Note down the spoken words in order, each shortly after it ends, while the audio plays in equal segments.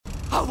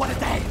Oh, what a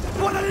day!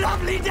 What a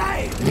lovely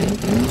day!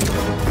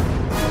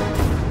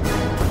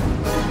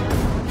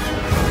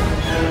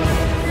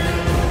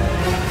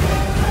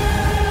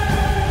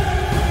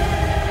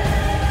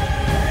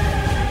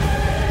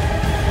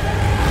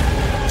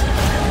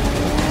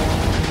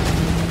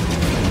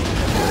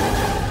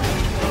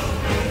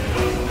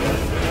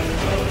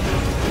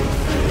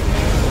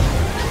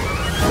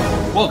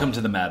 Welcome to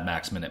the Mad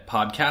Max Minute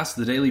Podcast,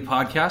 the daily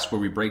podcast where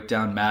we break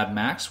down Mad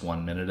Max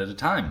 1 minute at a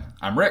time.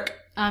 I'm Rick.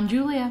 I'm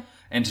Julia.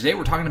 And today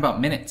we're talking about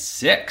minute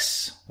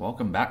 6.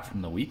 Welcome back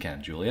from the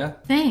weekend, Julia.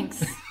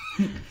 Thanks.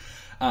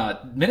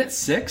 Minute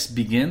 6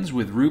 begins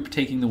with Roop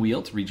taking the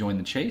wheel to rejoin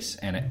the chase,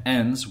 and it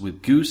ends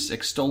with Goose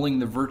extolling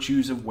the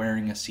virtues of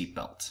wearing a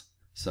seatbelt.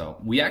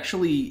 So we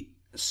actually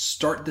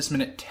start this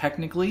minute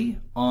technically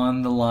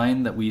on the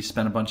line that we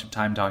spent a bunch of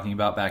time talking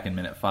about back in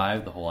minute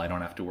 5, the whole I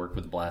don't have to work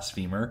with a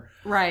blasphemer.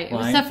 Right.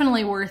 Line. It was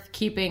definitely worth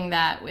keeping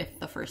that with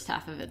the first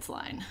half of its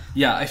line.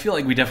 Yeah, I feel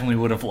like we definitely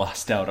would have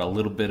lost out a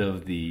little bit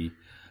of the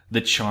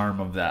charm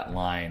of that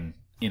line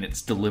in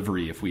its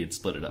delivery if we had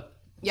split it up.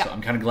 Yeah. So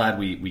I'm kind of glad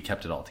we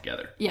kept it all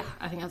together. Yeah,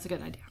 I think that's a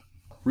good idea.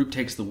 Roop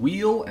takes the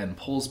wheel and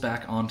pulls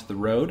back onto the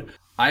road.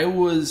 I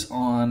was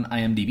on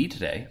IMDb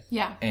today.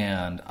 Yeah.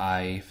 And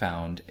I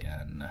found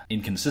an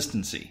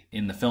inconsistency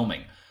in the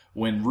filming.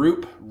 When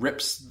Roop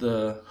rips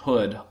the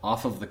hood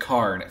off of the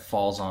car and it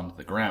falls onto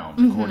the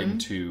ground, according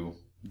to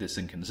this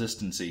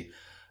inconsistency,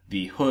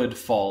 the hood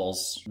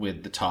falls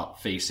with the top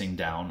facing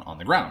down on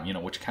the ground,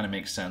 which kind of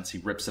makes sense. He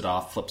rips it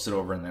off, flips it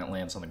over, and then it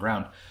lands on the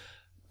ground.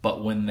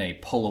 But when they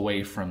pull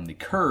away from the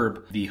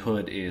curb, the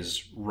hood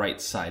is right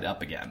side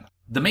up again.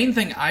 The main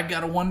thing I've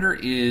got to wonder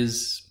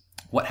is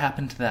what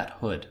happened to that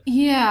hood?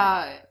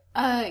 Yeah,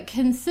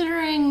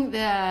 considering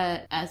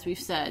that, as we've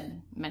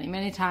said many,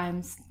 many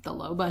times, the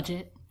low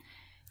budget,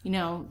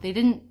 they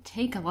didn't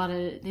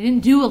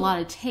do a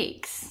lot of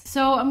takes.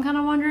 So I'm kind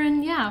of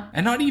wondering, yeah.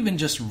 And not even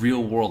just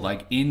real world,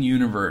 like in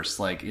universe,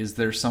 like is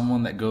there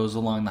someone that goes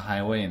along the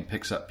highway and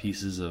picks up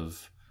pieces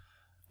of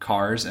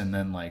cars and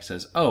then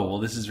says, oh, well,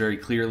 this is very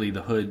clearly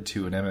the hood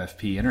to an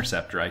MFP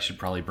Interceptor. I should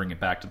probably bring it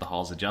back to the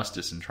Halls of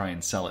Justice and try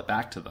and sell it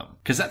back to them.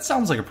 Because that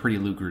sounds like a pretty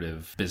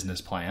lucrative business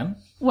plan.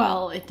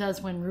 Well, it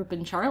does when Roop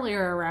and Charlie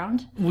are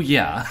around. Well,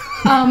 yeah.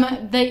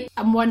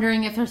 I'm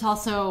wondering if there's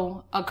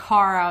also a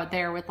car out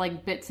there with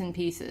bits and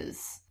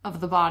pieces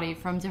of the body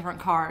from different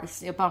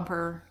cars, a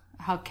bumper,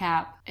 a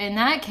hubcap. In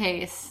that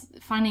case,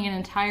 finding an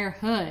entire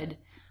hood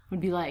would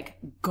be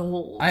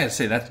gold. I gotta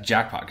say, that's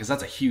jackpot, because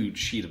that's a huge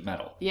sheet of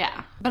metal.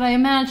 Yeah. But I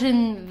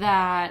imagine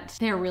that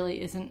there really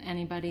isn't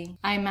anybody.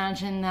 I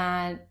imagine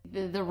that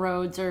the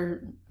roads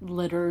are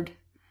littered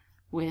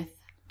with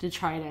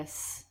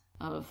detritus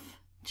of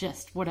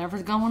just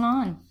whatever's going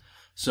on.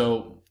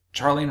 So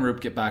Charlie and Roop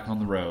get back on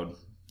the road,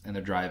 and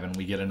they're driving.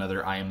 We get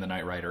another I Am the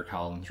Night Rider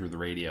calling through the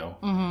radio.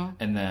 Mm-hmm.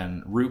 And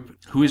then Roop,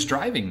 who is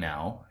driving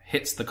now,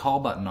 hits the call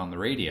button on the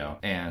radio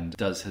and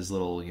does his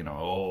little,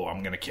 oh,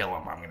 I'm going to kill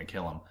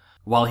him.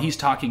 While he's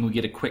talking, we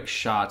get a quick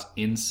shot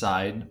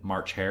inside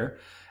March Hare,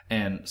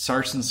 and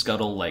Sars and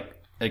Scuttle,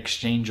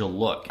 exchange a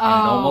look. And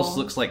it almost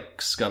looks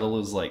like Scuttle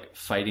is,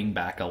 fighting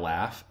back a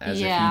laugh as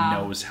if he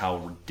knows how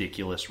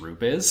ridiculous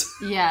Roop is.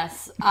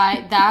 Yes.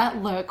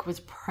 That look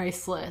was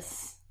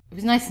priceless. It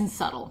was nice and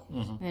subtle.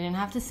 Mm-hmm. They didn't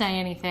have to say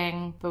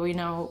anything, but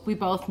we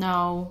both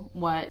know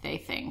what they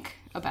think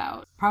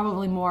about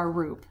probably more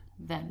Roop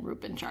than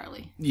Roop and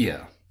Charlie.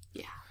 Yeah.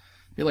 Yeah.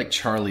 I feel like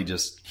Charlie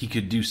he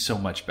could do so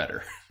much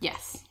better.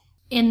 Yes.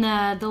 In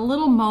the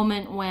little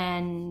moment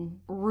when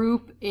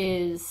Roop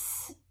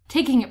is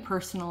taking it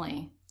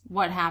personally,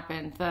 what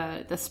happened,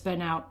 the spin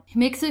out, he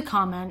makes a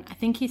comment. I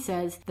think he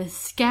says, the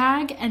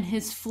Skag and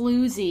his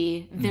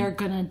floozy, they're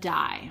gonna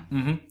die.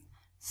 Mm-hmm.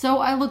 So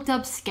I looked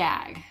up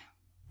Skag.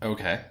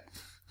 Okay.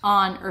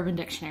 On Urban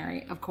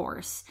Dictionary, of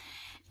course.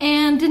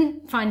 And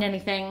didn't find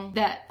anything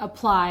that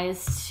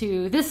applies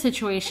to this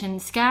situation.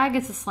 Skag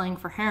is a slang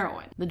for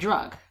heroin, the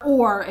drug.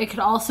 Or it could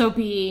also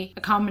be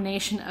a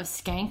combination of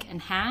skank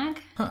and hag.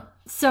 Huh.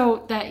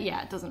 So that,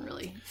 it doesn't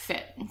really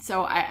fit.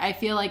 So I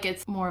feel like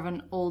it's more of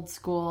an old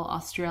school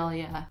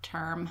Australia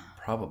term.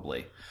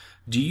 Probably.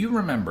 Do you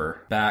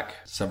remember back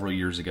several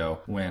years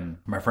ago when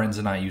my friends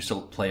and I used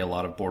to play a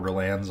lot of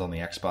Borderlands on the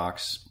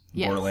Xbox?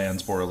 Yes.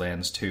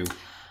 Borderlands 2.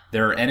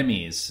 There are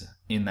enemies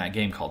in that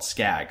game called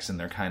Skags, and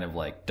they're kind of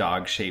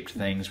dog-shaped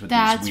things with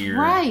these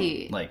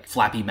weird,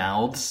 flappy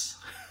mouths.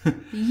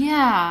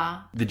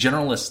 Yeah. The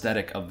general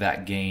aesthetic of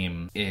that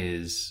game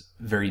is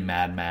very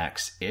Mad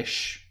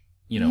Max-ish.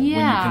 When you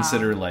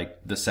consider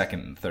the second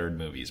and third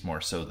movies more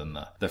so than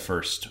the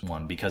first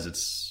one, because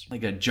it's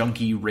like a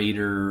junkie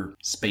raider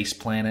space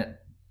planet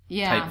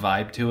type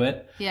vibe to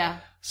it. Yeah.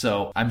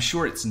 So I'm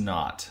sure it's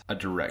not a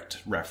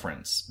direct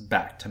reference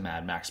back to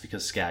Mad Max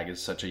because Skag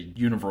is such a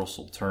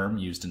universal term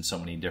used in so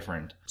many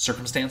different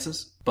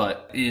circumstances.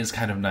 But it is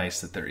kind of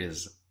nice that there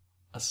is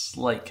a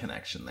slight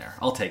connection there.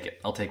 I'll take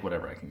it. I'll take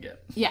whatever I can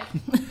get. Yeah.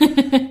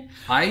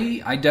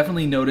 I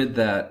definitely noted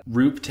that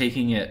Roop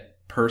taking it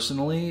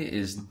personally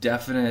is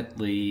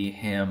definitely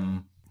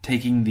him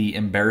taking the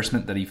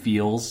embarrassment that he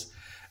feels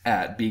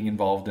at being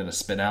involved in a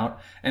spin-out.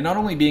 And not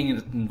only being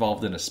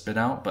involved in a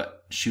spin-out,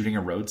 but shooting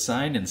a road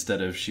sign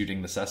instead of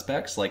shooting the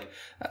suspects. Like,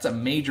 that's a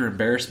major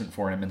embarrassment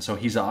for him. And so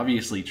he's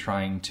obviously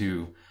trying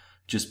to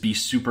just be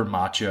super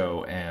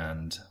macho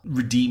and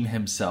redeem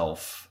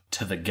himself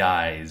to the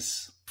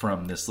guys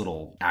from this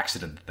little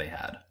accident that they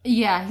had.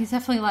 Yeah, he's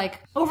definitely like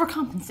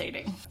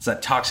overcompensating. It's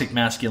that toxic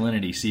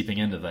masculinity seeping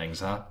into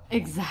things, huh?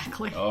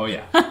 Exactly. Oh,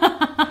 yeah.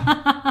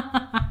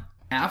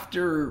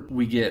 After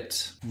we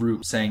get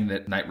Roop saying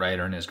that Knight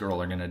Rider and his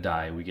girl are going to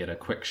die, we get a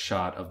quick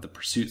shot of the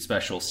pursuit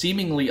special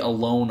seemingly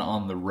alone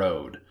on the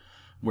road,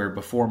 where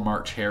before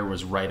March Hare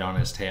was right on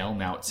his tail.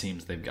 Now it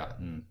seems they've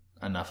gotten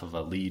enough of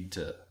a lead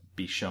to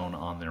be shown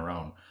on their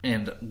own.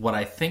 And what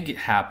I think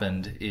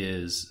happened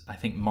is, I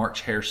think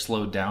March Hare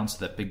slowed down so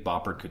that Big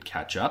Bopper could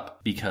catch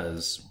up,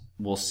 because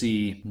we'll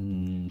see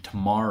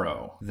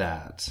tomorrow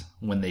that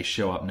when they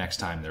show up next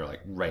time, they're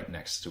like right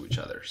next to each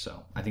other.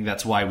 So I think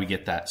that's why we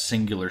get that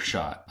singular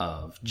shot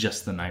of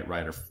just the Knight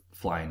Rider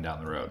flying down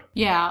the road.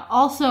 Yeah.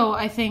 Also,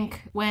 I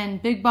think when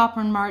Big Bopper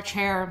and March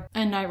Hare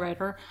and Knight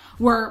Rider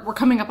were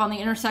coming up on the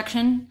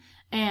intersection,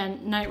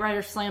 and Knight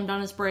Rider slammed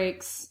on his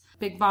brakes,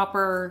 Big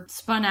Bopper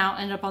spun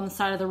out, ended up on the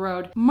side of the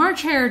road.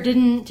 March Hare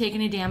didn't take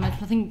any damage.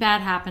 Nothing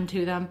bad happened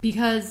to them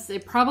because they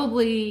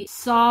probably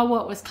saw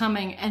what was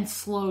coming and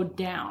slowed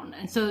down.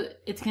 And so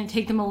it's going to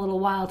take them a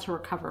little while to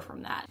recover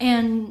from that.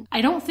 And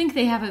I don't think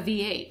they have a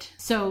V8.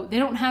 So they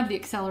don't have the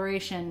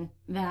acceleration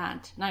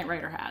that Knight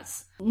Rider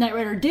has. Knight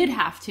Rider did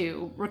have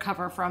to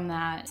recover from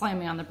that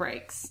slamming on the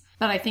brakes,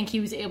 but I think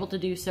he was able to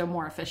do so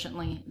more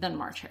efficiently than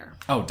March Hare.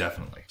 Oh,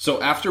 definitely.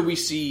 So after we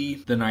see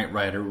the Knight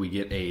Rider, we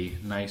get a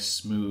nice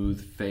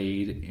smooth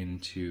fade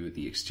into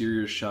the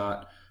exterior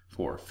shot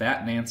for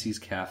Fat Nancy's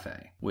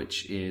Cafe,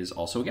 which is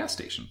also a gas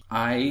station.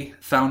 I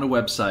found a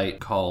website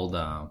called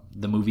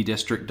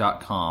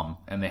themoviedistrict.com,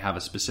 and they have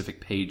a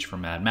specific page for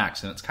Mad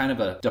Max, and it's kind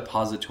of a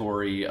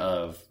depository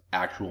of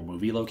actual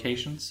movie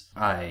locations.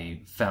 I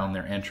found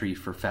their entry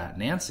for Fat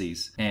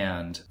Nancy's,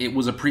 and it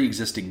was a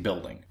pre-existing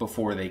building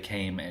before they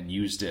came and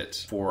used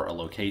it for a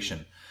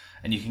location.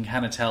 And you can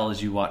kind of tell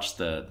as you watch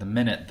the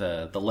minute,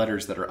 the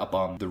letters that are up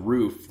on the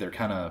roof, they're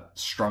kind of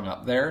strung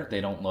up there.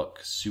 They don't look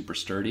super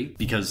sturdy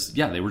because,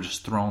 yeah, they were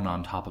just thrown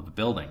on top of a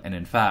building. And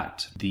in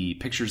fact, the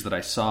pictures that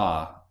I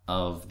saw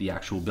of the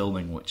actual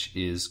building, which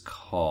is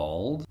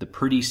called the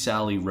Pretty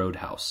Sally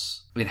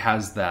Roadhouse, it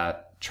has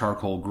that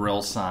charcoal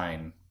grill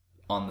sign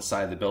on the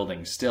side of the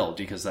building still,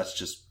 because that's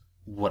just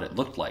what it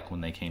looked like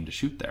when they came to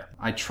shoot there.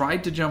 I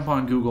tried to jump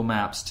on Google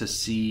Maps to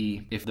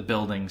see if the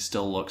building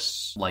still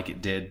looks like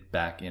it did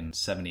back in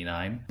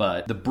 79,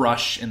 but the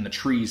brush and the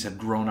trees have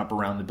grown up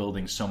around the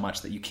building so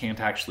much that you can't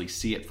actually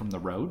see it from the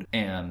road,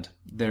 and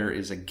there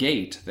is a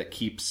gate that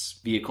keeps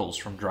vehicles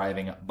from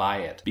driving up by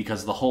it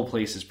because the whole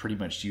place is pretty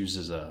much used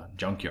as a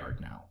junkyard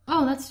now.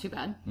 Oh, that's too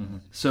bad. Mm-hmm.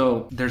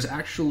 So there's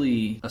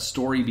actually a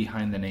story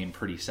behind the name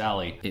Pretty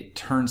Sally. It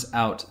turns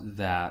out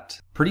that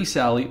Pretty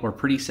Sally, or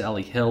Pretty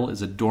Sally Hill,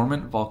 is a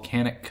dormant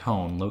volcanic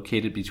cone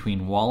located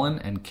between Wallen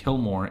and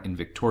Kilmore in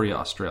Victoria,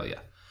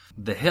 Australia.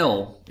 The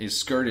hill is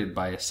skirted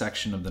by a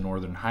section of the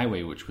Northern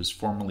Highway, which was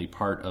formerly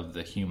part of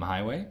the Hume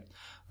Highway.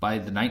 By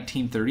the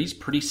 1930s,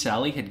 Pretty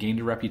Sally had gained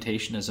a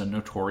reputation as a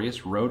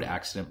notorious road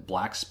accident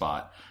black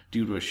spot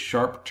due to a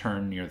sharp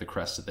turn near the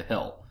crest of the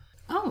hill.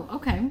 Oh,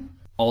 okay.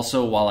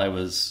 Also, while I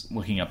was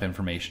looking up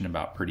information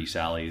about Pretty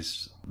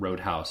Sally's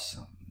Roadhouse,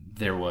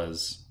 there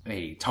was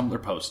a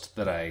Tumblr post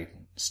that I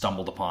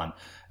stumbled upon,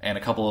 and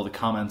a couple of the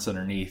comments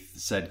underneath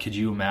said, could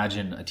you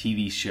imagine a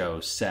TV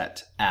show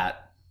set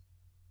at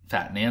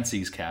Fat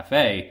Nancy's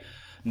Cafe,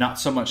 not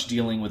so much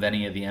dealing with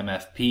any of the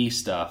MFP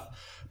stuff,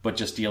 but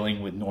just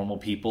dealing with normal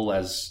people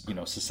as, you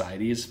know,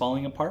 society is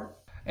falling apart?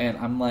 And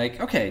I'm like,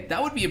 okay,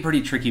 that would be a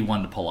pretty tricky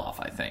one to pull off,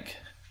 I think,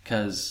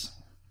 because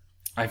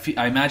I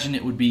imagine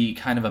it would be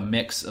kind of a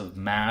mix of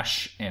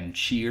MASH and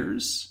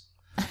Cheers.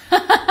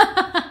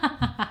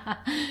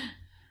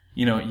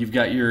 You know, you've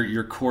got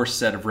your core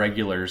set of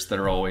regulars that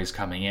are always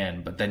coming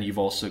in, but then you've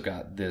also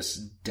got this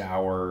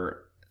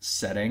dour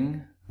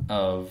setting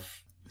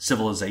of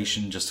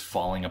civilization just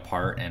falling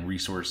apart and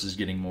resources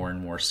getting more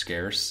and more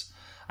scarce.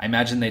 I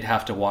imagine they'd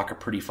have to walk a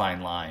pretty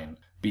fine line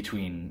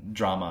between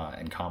drama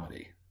and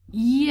comedy.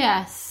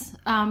 Yes,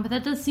 but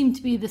that does seem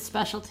to be the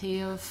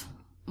specialty of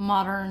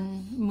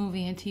modern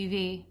movie and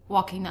TV,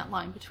 walking that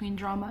line between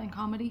drama and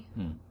comedy.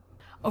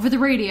 Over the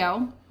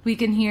radio, we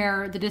can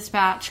hear the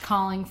dispatch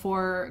calling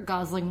for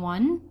Gosling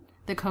 1,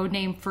 the code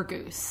name for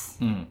Goose.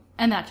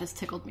 And that just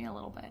tickled me a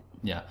little bit.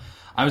 Yeah.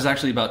 I was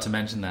actually about to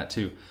mention that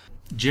too.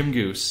 Jim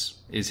Goose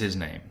is his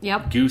name.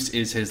 Yep. Goose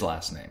is his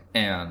last name.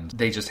 And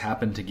they just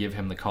happened to give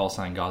him the call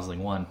sign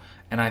Gosling 1.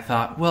 And I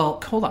thought,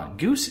 well, hold on.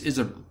 Goose is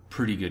a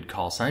pretty good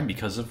call sign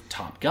because of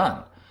Top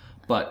Gun.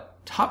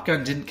 But Top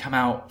Gun didn't come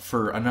out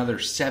for another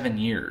 7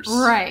 years.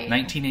 Right.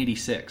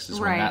 1986 is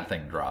when that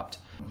thing dropped.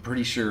 I'm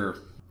pretty sure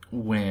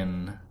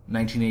when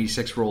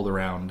 1986 rolled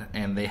around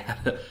and they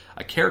had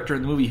a character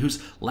in the movie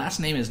whose last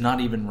name is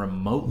not even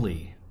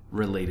remotely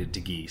related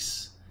to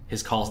Geese.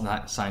 His call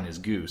sign is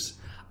Goose.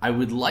 I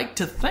would like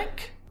to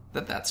think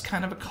that that's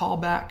kind of a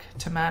callback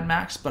to Mad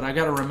Max, but I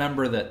gotta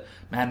remember that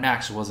Mad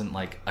Max wasn't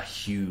like a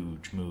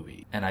huge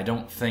movie, and I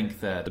don't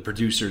think that the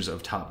producers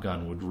of Top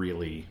Gun would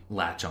really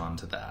latch on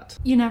to that.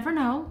 You never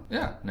know.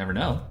 Yeah, never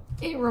know.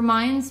 It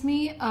reminds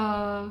me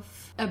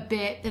of a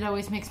bit that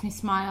always makes me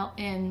smile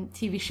in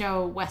TV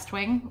show West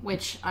Wing,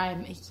 which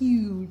I'm a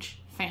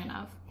huge fan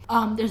of.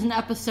 There's an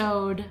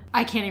episode,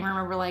 I can't even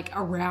remember like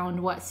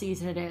around what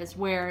season it is,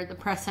 where the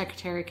press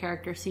secretary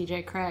character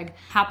CJ Craig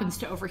happens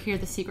to overhear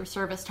the Secret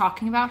Service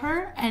talking about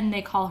her, and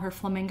they call her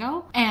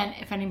Flamingo. And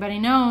if anybody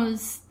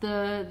knows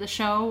the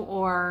show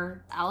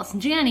or Allison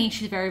Janney,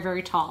 she's very,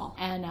 very tall.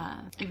 And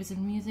it was an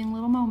amusing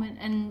little moment.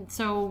 And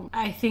so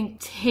I think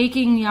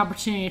taking the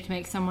opportunity to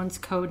make someone's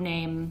code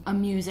name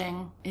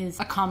amusing is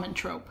a common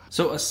trope.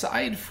 So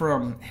aside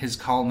from his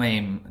call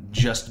name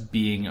just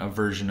being a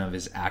version of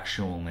his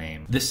actual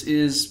name, this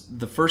is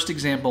the first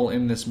example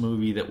in this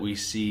movie that we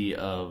see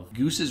of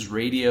Goose's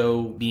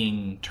radio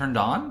being turned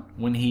on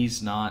when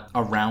he's not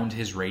around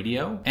his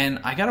radio. And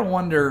I gotta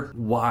wonder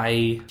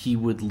why he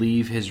would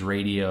leave his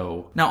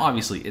radio. Now,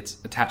 obviously,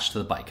 it's attached to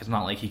the bike. It's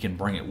not like he can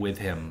bring it with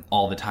him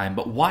all the time,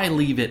 but why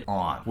leave it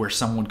on where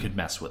someone could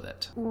mess with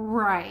it?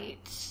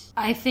 Right.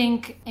 I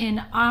think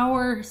in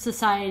our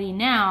society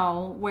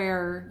now,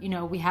 where, you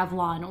know, we have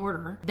law and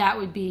order, that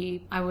would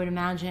be, I would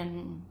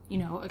imagine, you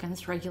know,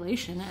 against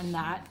regulation, and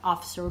that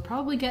officer would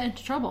probably get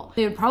into trouble.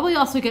 They would probably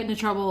also get into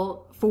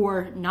trouble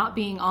for not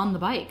being on the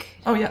bike.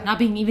 Oh, yeah. Not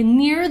being even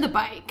near the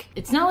bike.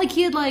 It's not like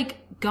he had,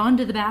 like, gone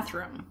to the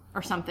bathroom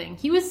or something.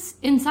 He was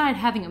inside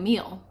having a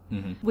meal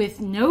with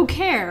no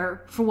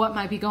care for what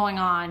might be going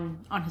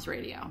on his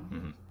radio.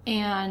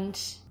 And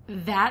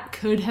that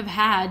could have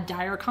had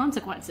dire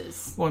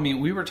consequences. Well, I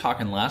mean, we were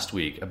talking last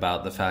week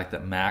about the fact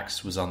that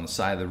Max was on the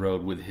side of the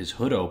road with his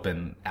hood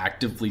open,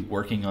 actively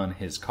working on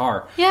his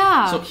car.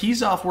 Yeah. So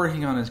he's off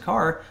working on his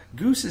car.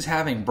 Goose is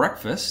having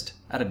breakfast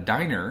at a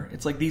diner.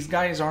 It's like these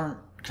guys aren't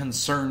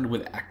concerned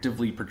with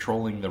actively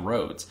patrolling the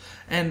roads.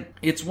 And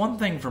it's one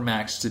thing for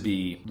Max to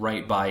be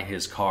right by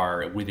his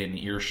car within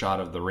earshot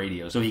of the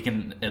radio so he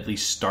can at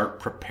least start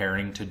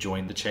preparing to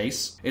join the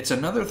chase. It's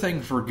another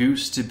thing for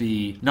Goose to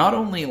be not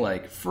only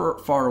like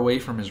far away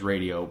from his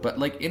radio, but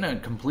like in a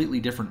completely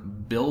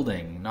different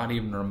building, not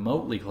even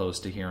remotely close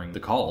to hearing the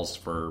calls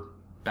for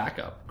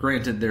backup.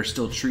 Granted, they're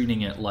still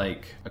treating it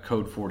like a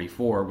Code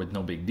 44 with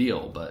no big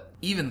deal, but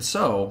even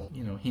so,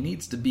 you know, he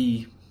needs to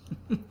be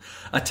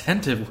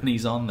attentive when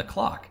he's on the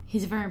clock.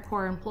 He's a very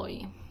poor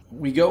employee.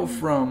 We go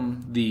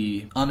from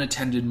the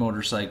unattended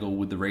motorcycle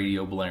with the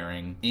radio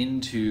blaring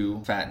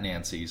into Fat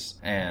Nancy's,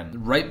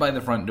 and right by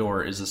the front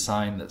door is a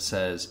sign that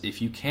says,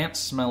 "If you can't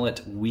smell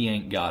it, we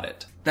ain't got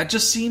it." That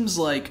just seems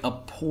like a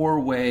poor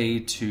way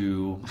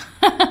to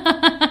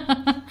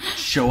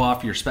show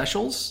off your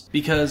specials,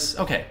 because,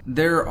 okay,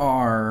 there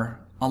are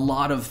a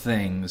lot of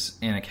things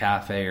in a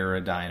cafe or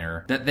a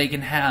diner that they can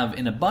have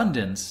in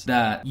abundance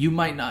that you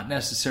might not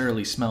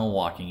necessarily smell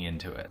walking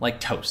into it. Like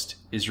toast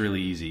is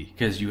really easy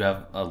because you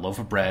have a loaf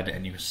of bread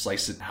and you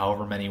slice it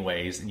however many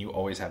ways and you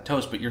always have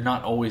toast, but you're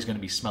not always going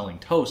to be smelling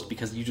toast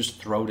because you just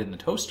throw it in the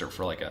toaster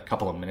for like a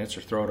couple of minutes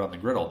or throw it on the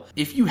griddle.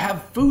 If you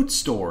have food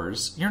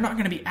stores, you're not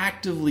going to be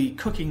actively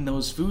cooking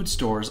those food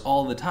stores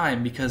all the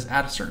time because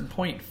at a certain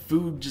point,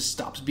 food just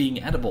stops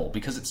being edible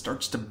because it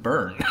starts to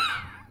burn.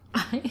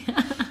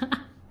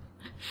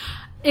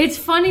 It's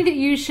funny that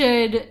you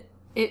should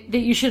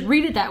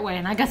read it that way,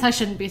 and I guess I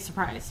shouldn't be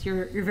surprised.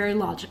 You're very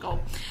logical.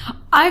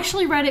 I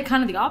actually read it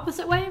kind of the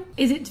opposite way.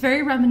 It's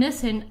very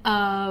reminiscent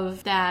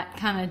of that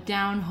kind of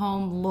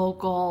down-home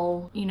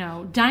local, you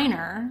know,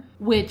 diner,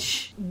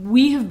 which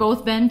we have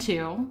both been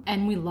to,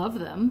 and we love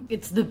them.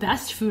 It's the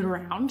best food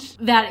around.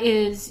 That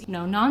is, you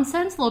know,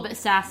 nonsense, a little bit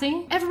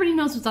sassy. Everybody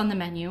knows what's on the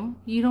menu.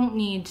 You don't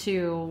need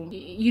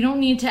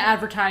to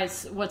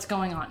advertise what's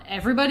going on.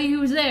 Everybody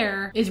who's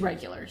there is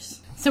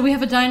regulars. So we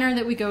have a diner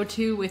that we go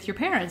to with your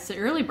parents, the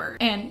Early Bird,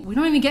 and we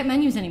don't even get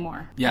menus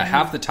anymore. Yeah,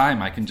 half the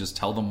time I can just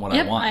tell them what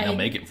I want and they'll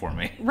make it for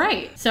me.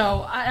 Right.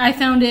 So I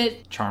found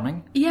it...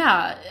 Charming?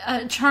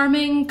 Yeah.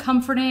 Charming,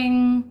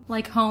 comforting,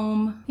 like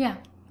home. Yeah.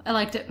 I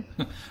liked it.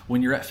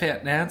 When you're at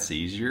Fat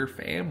Nancy's, you're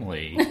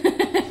family.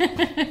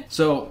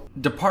 So,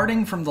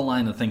 departing from the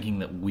line of thinking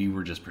that we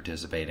were just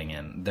participating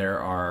in, there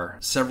are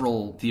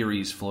several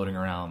theories floating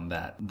around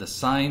that the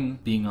sign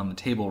being on the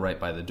table right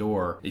by the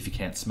door, "If you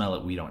can't smell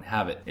it, we don't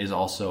have it," is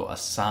also a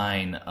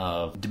sign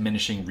of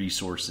diminishing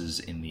resources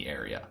in the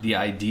area. The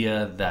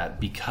idea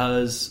that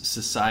because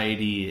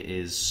society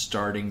is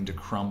starting to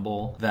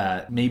crumble,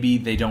 that maybe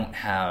they don't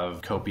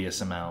have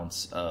copious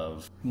amounts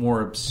of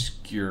more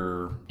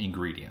obscure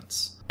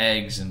ingredients.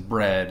 Eggs and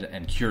bread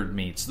and cured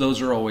meats,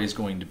 those are always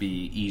going to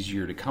be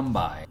easier to come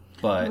by.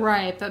 But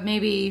right, but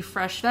maybe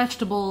fresh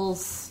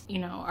vegetables, you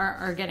know,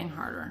 are getting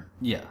harder.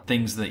 Yeah,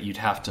 things that you'd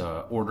have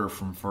to order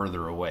from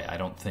further away. I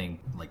don't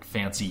think, like,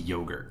 fancy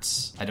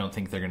yogurts. I don't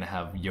think they're going to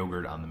have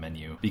yogurt on the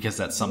menu because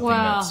that's something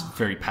that's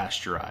very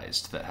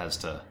pasteurized that has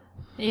to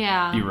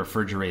be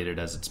refrigerated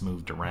as it's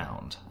moved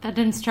around. That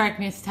didn't strike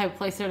me as the type of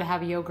place there to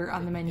have yogurt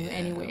on the menu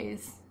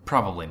anyways.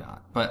 Probably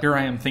not. But here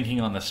I am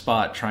thinking on the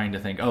spot, trying to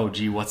think, oh,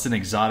 gee, what's an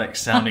exotic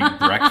sounding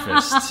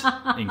breakfast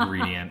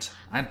ingredient?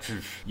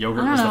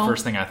 Yogurt was the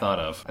first thing I thought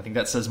of. I think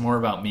that says more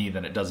about me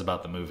than it does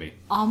about the movie.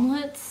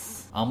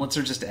 Omelets? Omelets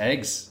are just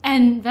eggs.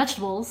 And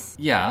vegetables.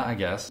 Yeah, I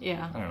guess.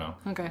 Yeah. I don't know.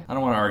 Okay. I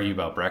don't want to argue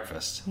about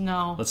breakfast.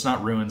 No. Let's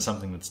not ruin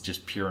something that's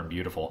just pure and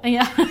beautiful.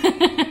 Yeah.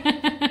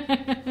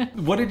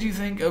 What did you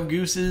think of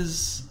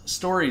Goose's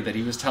story that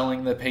he was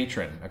telling the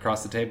patron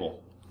across the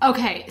table?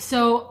 Okay,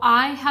 so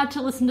I had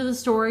to listen to the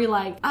story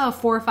 4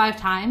 or 5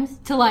 times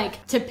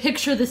to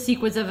picture the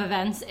sequence of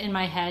events in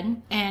my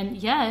head. And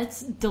yeah,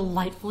 it's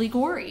delightfully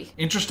gory.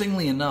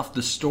 Interestingly enough,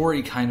 the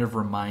story kind of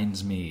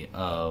reminds me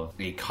of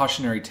a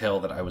cautionary tale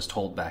that I was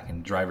told back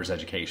in driver's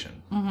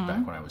education,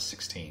 back when I was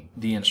 16.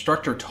 The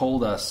instructor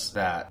told us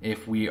that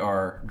if we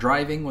are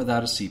driving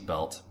without a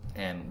seatbelt,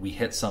 and we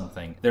hit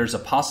something, there's a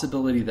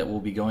possibility that we'll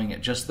be going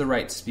at just the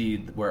right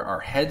speed where our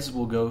heads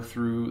will go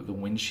through the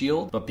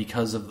windshield, but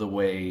because of the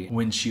way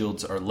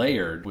windshields are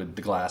layered with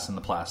the glass and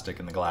the plastic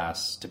and the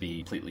glass to be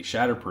completely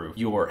shatterproof,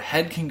 your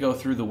head can go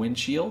through the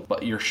windshield,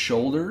 but your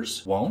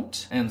shoulders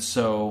won't. And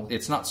so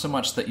it's not so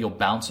much that you'll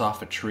bounce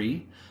off a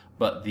tree,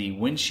 but the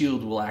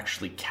windshield will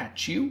actually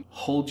catch you,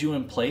 hold you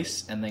in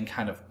place, and then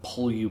kind of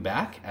pull you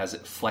back as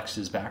it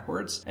flexes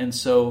backwards. And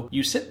so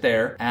you sit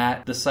there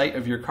at the site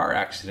of your car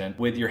accident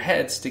with your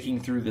head sticking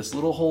through this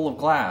little hole of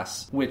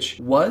glass, which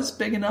was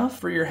big enough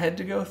for your head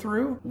to go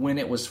through when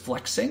it was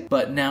flexing,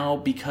 but now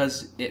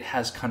because it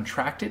has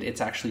contracted,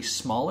 it's actually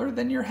smaller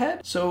than your head.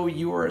 So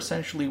you are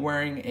essentially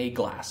wearing a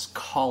glass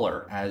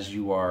collar as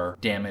you are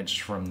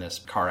damaged from this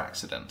car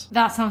accident.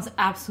 That sounds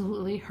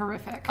absolutely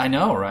horrific. I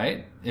know,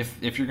 right?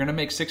 If you're going to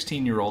make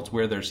 16-year-olds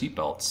wear their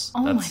seatbelts,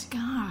 oh my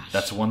gosh.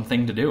 That's one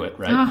thing to do it,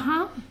 right?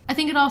 Uh-huh. I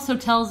think it also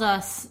tells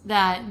us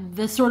that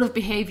the sort of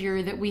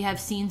behavior that we have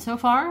seen so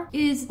far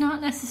is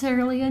not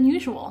necessarily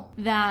unusual.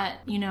 That,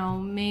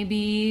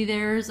 maybe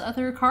there's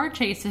other car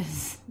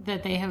chases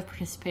that they have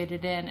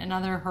participated in and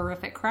other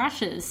horrific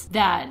crashes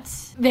that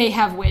they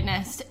have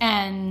witnessed.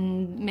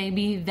 And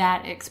maybe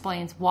that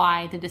explains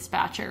why the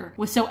dispatcher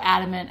was so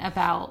adamant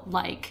about,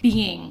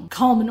 being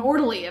calm and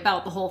orderly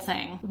about the whole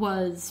thing,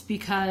 was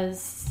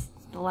because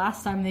the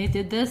last time they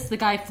did this, the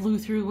guy flew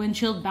through the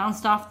windshield,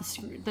 bounced off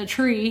the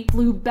tree,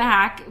 flew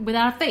back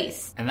without a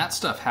face. And that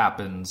stuff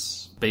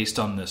happens based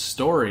on this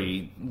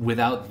story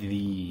without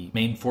the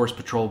main force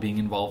patrol being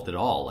involved at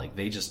all.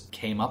 They just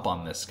came up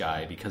on this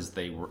guy because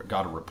they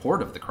got a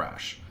report of the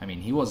crash. I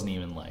mean, he wasn't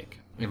even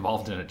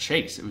involved in a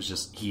chase. It was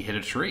just he hit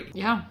a tree.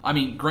 Yeah. I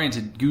mean,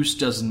 granted, Goose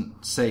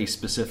doesn't say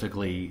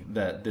specifically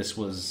that this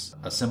was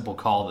a simple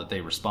call that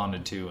they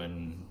responded to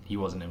and he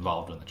wasn't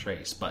involved in the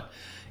chase, but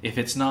if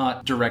it's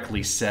not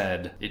directly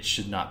said, it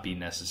should not be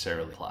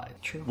necessarily applied.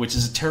 True. Which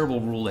is a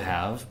terrible rule to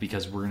have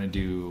because we're going to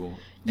do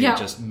a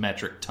just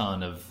metric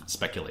ton of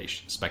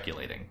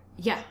speculating.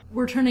 Yeah.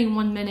 We're turning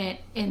 1 minute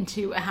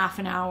into a half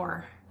an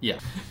hour. Yeah.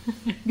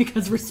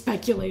 Because we're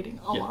speculating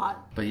a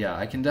lot. But yeah,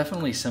 I can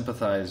definitely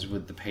sympathize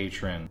with the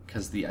patron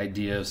because the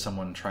idea of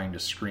someone trying to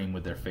scream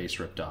with their face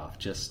ripped off,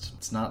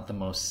 it's not the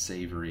most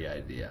savory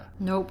idea.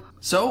 Nope.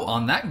 So,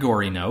 on that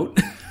gory note...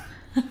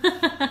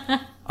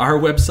 Our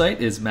website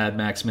is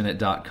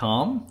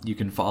madmaxminute.com. You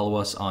can follow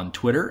us on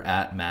Twitter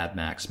at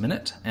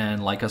madmaxminute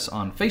and like us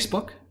on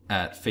Facebook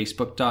at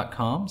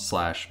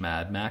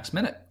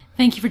facebook.com/madmaxminute.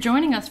 Thank you for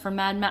joining us for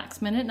Mad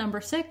Max Minute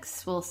number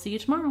 6. We'll see you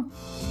tomorrow.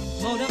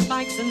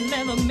 Motorbikes and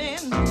leather men,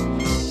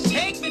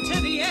 take me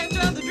to the edge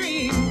of the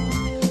dream.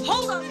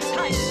 Hold on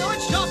tight, so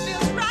it's short.